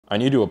I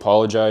need to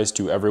apologize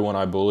to everyone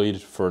I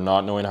bullied for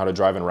not knowing how to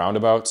drive in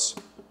roundabouts.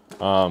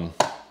 I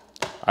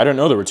didn't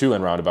know there were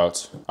 2-lane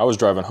roundabouts. I was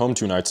driving home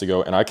 2 nights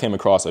ago and I came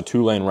across a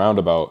 2-lane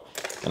roundabout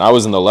and I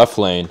was in the left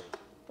lane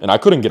and I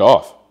couldn't get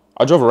off.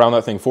 I drove around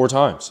that thing 4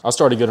 times. I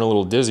started getting a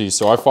little dizzy,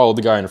 so I followed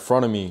the guy in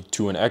front of me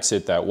to an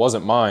exit that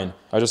wasn't mine.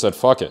 I just said,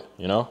 fuck it,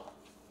 you know?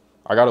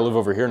 I gotta live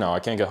over here now, I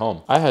can't get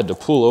home. I had to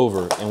pull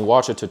over and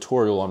watch a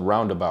tutorial on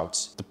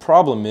roundabouts. The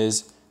problem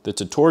is, the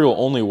tutorial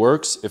only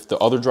works if the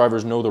other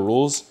drivers know the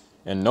rules,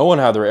 and no one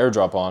had their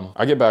airdrop on.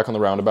 I get back on the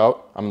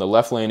roundabout, I'm in the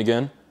left lane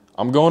again.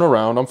 I'm going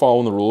around, I'm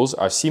following the rules,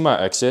 I see my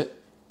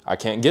exit. I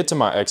can't get to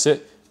my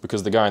exit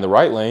because the guy in the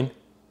right lane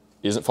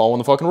isn't following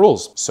the fucking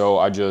rules. So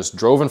I just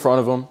drove in front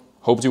of him,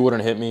 hoped he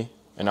wouldn't hit me,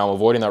 and now I'm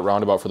avoiding that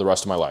roundabout for the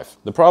rest of my life.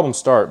 The problems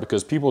start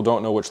because people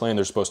don't know which lane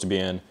they're supposed to be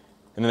in,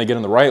 and then they get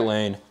in the right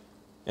lane,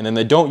 and then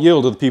they don't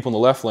yield to the people in the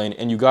left lane,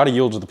 and you gotta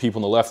yield to the people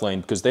in the left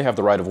lane because they have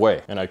the right of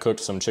way. And I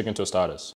cooked some chicken tostadas.